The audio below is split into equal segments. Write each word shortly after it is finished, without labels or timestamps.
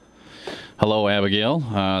Hello, Abigail.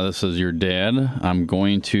 This is your dad. I'm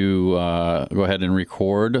going to go ahead and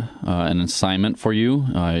record an assignment for you,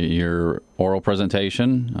 your oral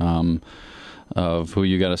presentation of who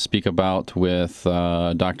you got to speak about with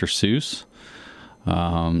Dr. Seuss.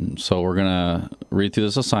 So we're going to read through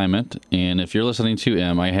this assignment, and if you're listening to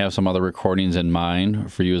him, I have some other recordings in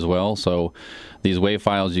mind for you as well. So these WAV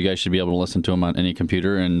files, you guys should be able to listen to them on any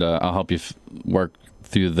computer, and I'll help you work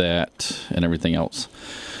through that and everything else.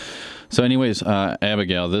 So anyways,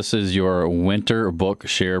 Abigail, this is your winter book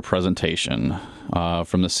share presentation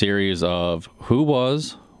from the series of Who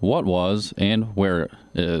Was, What Was, and Where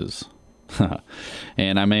Is.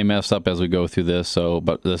 And I may mess up as we go through this,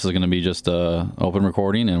 but this is going to be just an open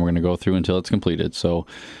recording, and we're going to go through until it's completed. So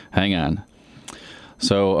hang on.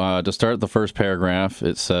 So to start the first paragraph,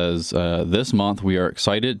 it says, this month we are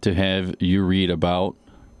excited to have you read about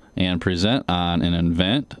and present on an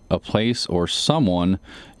event, a place, or someone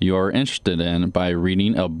you are interested in by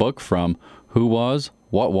reading a book from Who Was,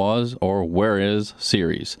 What Was, or Where Is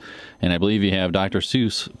series. And I believe you have Dr.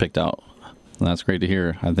 Seuss picked out. That's great to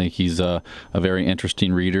hear. I think he's a very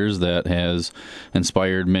interesting reader that has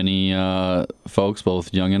inspired many folks,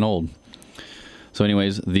 both young and old. So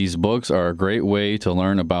anyways, these books are a great way to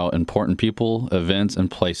learn about important people, events,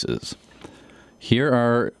 and places. Here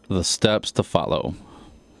are the steps to follow.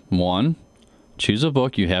 1. Choose a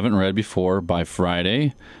book you haven't read before by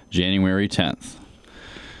Friday, January 10th.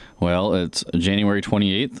 Well, it's January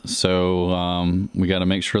 28th, so we got to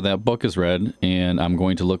make sure that book is read, and I'm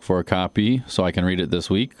going to look for a copy so I can read it this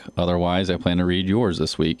week. Otherwise, I plan to read yours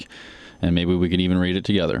this week, and maybe we can even read it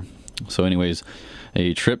together. So anyways,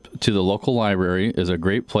 a trip to the local library is a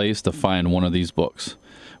great place to find one of these books.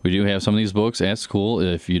 We do have some of these books at school.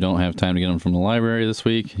 If you don't have time to get them from the library this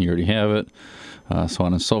week, you already have it. So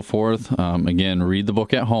on and so forth. Again, read the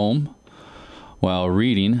book at home. While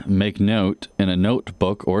reading, make note in a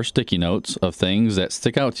notebook or sticky notes of things that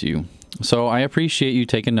stick out to you. So I appreciate you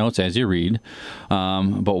taking notes as you read.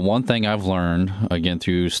 But one thing I've learned, again,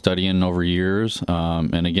 through studying over years,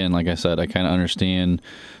 and again, like I said, I kind of understand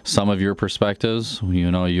some of your perspectives.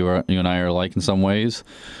 You know, you and I are alike in some ways.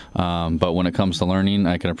 But when it comes to learning,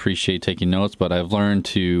 I can appreciate taking notes, but I've learned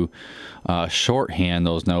to shorthand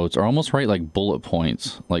those notes, or almost write like bullet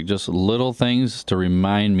points, like just little things to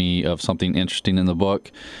remind me of something interesting in the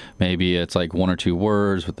book. Maybe it's like 1 or 2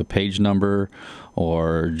 words with the page number,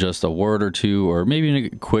 or just a word or two, or maybe a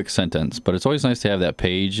quick sentence. But it's always nice to have that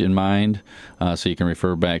page in mind so you can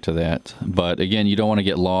refer back to that. But again, you don't want to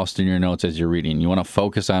get lost in your notes as you're reading. You want to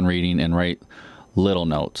focus on reading and write little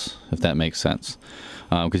notes, if that makes sense,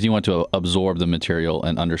 because you want to absorb the material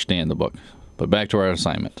and understand the book. But back to our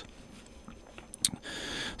assignment.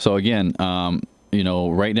 So again,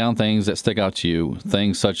 write down things that stick out to you.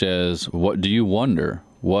 Things such as, what do you wonder?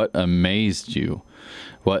 What amazed you?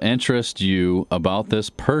 What interests you about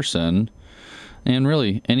this person? And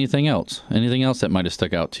really, anything else that might have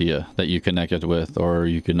stuck out to you that you connected with, or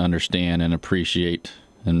you can understand and appreciate,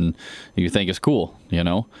 and you think is cool,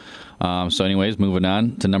 So anyways, moving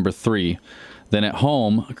on to number 3. Then at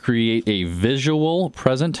home, create a visual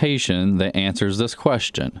presentation that answers this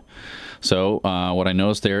question. So what I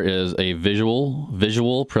noticed there is a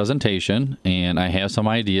visual presentation, and I have some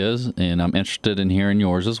ideas, and I'm interested in hearing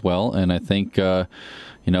yours as well. And I think,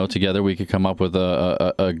 together we could come up with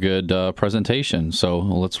a good presentation. So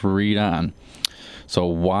let's read on.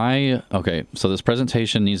 So so this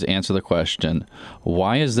presentation needs to answer the question,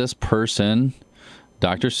 why is this person,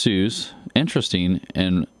 Dr. Seuss, interesting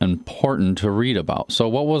and important to read about? So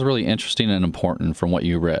what was really interesting and important from what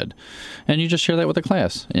you read? And you just share that with the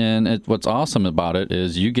class. And what's awesome about it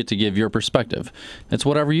is you get to give your perspective. It's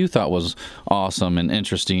whatever you thought was awesome and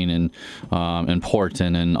interesting and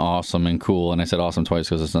important and awesome and cool. And I said awesome twice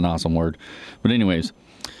because it's an awesome word. But anyways,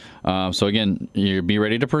 so again, you be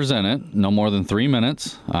ready to present it, no more than 3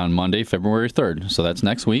 minutes, on Monday, February 3rd. So that's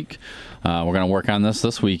next week. We're going to work on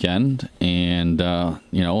this weekend, and,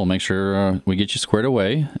 we'll make sure we get you squared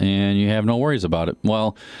away and you have no worries about it.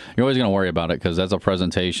 Well, you're always going to worry about it because that's a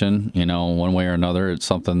presentation, one way or another. It's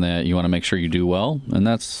something that you want to make sure you do well, and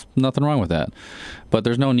that's nothing wrong with that. But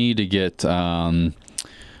there's no need to get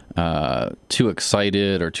too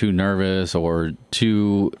excited or too nervous or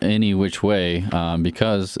too any which way,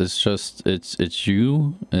 because it's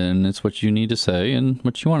you, and it's what you need to say and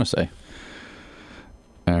what you want to say.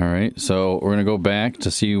 All right, so we're going to go back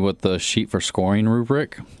to see what the sheet for scoring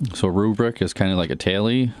rubric. So rubric is kind of like a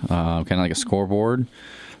tally, kind of like a scoreboard.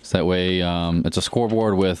 So that way, it's a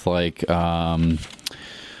scoreboard with like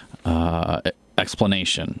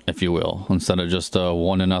explanation, if you will. Instead of just a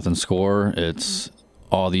 1-0 score, it's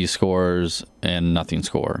all these scores and nothing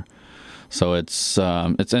score. So it's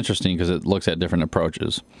interesting because it looks at different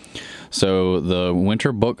approaches. So the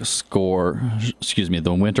winter book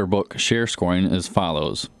the winter book share scoring is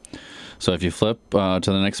follows. So if you flip to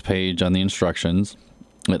the next page on the instructions,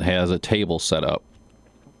 it has a table set up.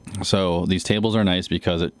 So these tables are nice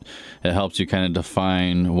because it helps you kind of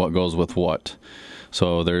define what goes with what.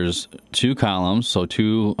 So there's two columns, so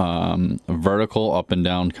two vertical up and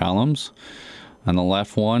down columns. And the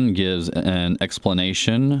left one gives an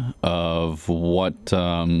explanation of what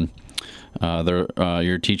your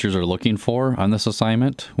teachers are looking for on this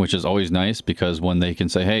assignment, which is always nice because when they can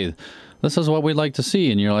say, hey, this is what we'd like to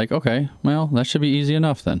see, and you're like, okay, well, that should be easy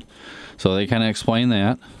enough then. So they kind of explain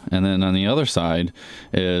that. And then on the other side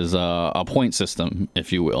is a point system,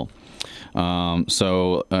 if you will.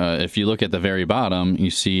 So if you look at the very bottom, you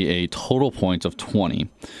see a total points of 20.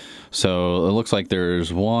 So it looks like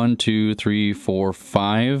there's 1, 2, 3, 4,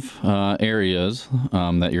 5 areas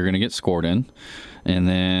that you're going to get scored in. And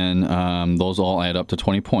then those all add up to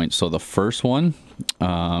 20 points. So the first one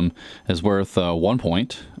is worth 1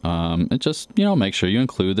 point. It just, make sure you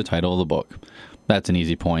include the title of the book. That's an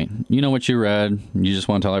easy point. You know what you read. You just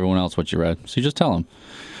want to tell everyone else what you read. So you just tell them.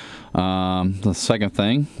 The second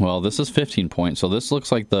thing, well, this is 15 points. So this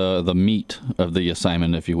looks like the meat of the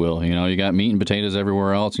assignment, if you will. You got meat and potatoes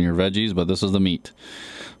everywhere else and your veggies, but this is the meat.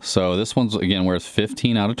 So this one's, again, worth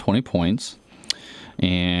 15 out of 20 points.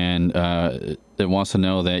 And it wants to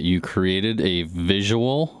know that you created a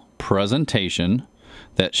visual presentation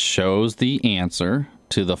that shows the answer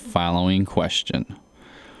to the following question.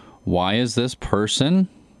 Why is this person,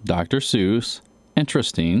 Dr. Seuss,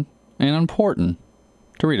 interesting and important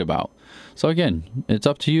to read about? So again, it's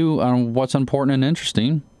up to you on what's important and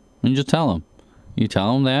interesting, and you just tell them. You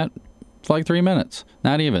tell them that it's like 3 minutes,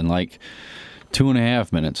 not even like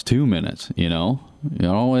 2.5 minutes, 2 minutes.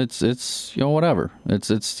 It's whatever.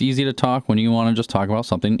 It's easy to talk when you want to just talk about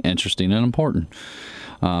something interesting and important.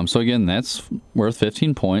 So again, that's worth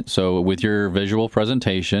 15 points. So with your visual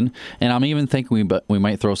presentation, and I'm even thinking we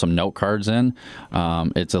might throw some note cards in.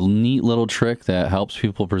 It's a neat little trick that helps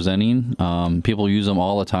people presenting. People use them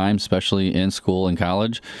all the time, especially in school and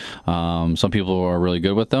college. Some people are really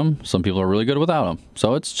good with them. Some people are really good without them.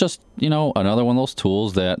 So it's just, another one of those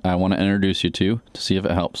tools that I want to introduce you to see if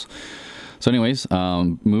it helps. So anyways,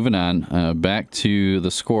 moving on, back to the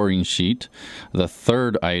scoring sheet. The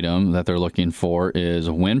third item that they're looking for is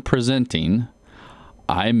when presenting,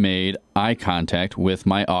 I made eye contact with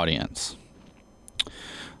my audience.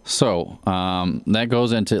 So that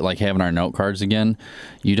goes into like having our note cards again.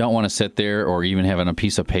 You don't want to sit there or even having a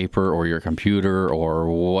piece of paper or your computer or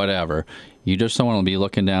whatever. You just don't want to be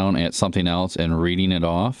looking down at something else and reading it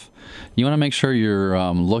off. You want to make sure you're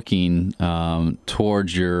looking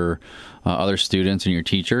towards your other students and your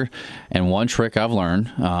teacher. And one trick I've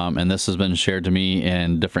learned, and this has been shared to me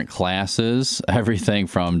in different classes, everything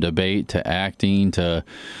from debate to acting to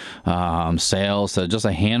sales to just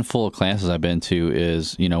a handful of classes I've been to,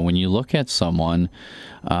 is, when you look at someone,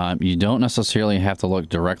 you don't necessarily have to look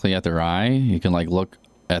directly at their eye. You can look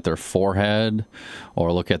at their forehead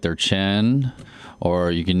or look at their chin,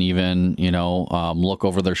 or you can even, look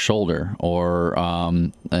over their shoulder. Or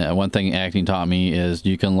one thing acting taught me is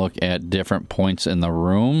you can look at different points in the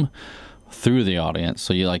room through the audience.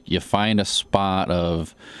 So you find a spot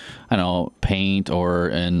of, paint, or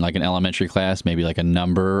in like an elementary class, maybe like a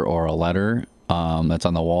number or a letter that's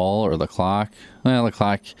on the wall, or the clock. Well, the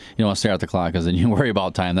clock, you don't want to stare at the clock because then you worry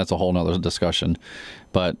about time. That's a whole nother discussion.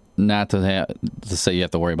 But not to say you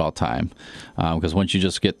have to worry about time, because once you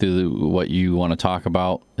just get through what you want to talk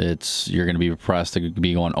about, you're going to be pressed to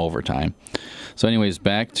be going overtime. So anyways,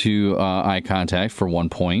 back to eye contact for 1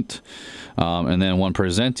 point. And then when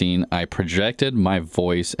presenting, I projected my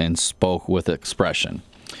voice and spoke with expression.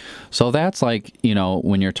 So that's like,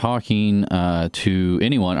 when you're talking to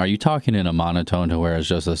anyone, are you talking in a monotone to where it's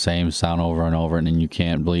just the same sound over and over, and then you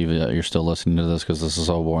can't believe that you're still listening to this because this is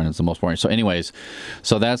so boring. It's the most boring. So anyways,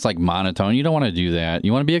 so that's like monotone. You don't want to do that.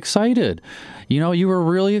 You want to be excited. You were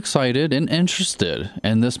really excited and interested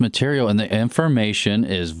in this material, and the information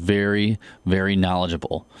is very, very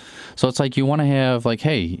knowledgeable. So it's like you want to have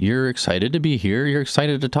hey, you're excited to be here. You're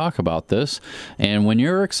excited to talk about this. And when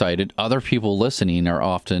you're excited, other people listening are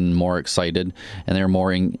often more excited, and they're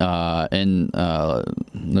more there's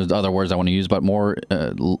other words I want to use, but more,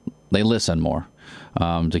 they listen more,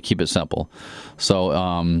 to keep it simple. So,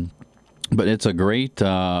 but it's a great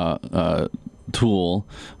tool tool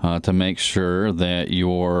to make sure that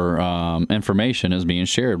your information is being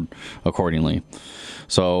shared accordingly.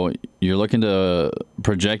 So you're looking to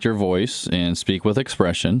project your voice and speak with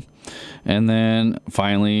expression, and then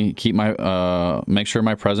finally make sure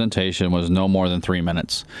my presentation was no more than 3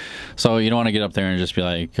 minutes. So you don't want to get up there and just be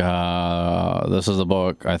like, "This is the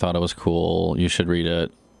book. I thought it was cool. You should read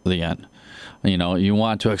it." The end. You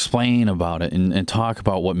want to explain about it and talk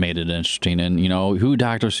about what made it interesting, and who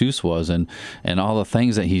Dr. Seuss was, and all the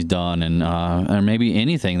things that he's done, and or maybe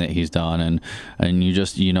anything that he's done, and you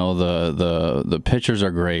just the pictures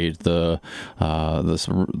are great, the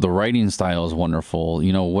writing style is wonderful.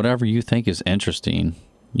 Whatever you think is interesting,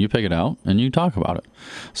 you pick it out and you talk about it.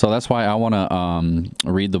 So that's why I want to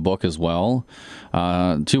read the book as well.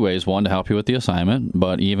 2 ways: one, to help you with the assignment,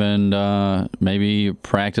 but even maybe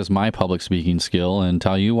practice my public speaking skill and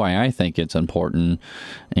tell you why I think it's important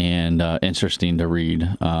and interesting to read,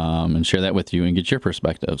 and share that with you and get your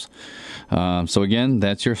perspectives. So again,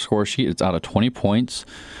 that's your score sheet. It's out of 20 points.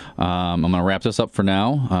 I'm going to wrap this up for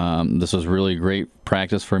now. This was really great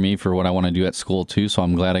practice for me for what I want to do at school too, so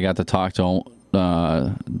I'm glad I got to talk to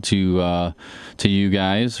you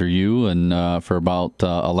guys, or you, and for about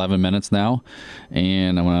 11 minutes now,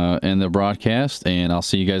 and I'm gonna end the broadcast, and I'll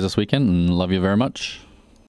see you guys this weekend, and love you very much.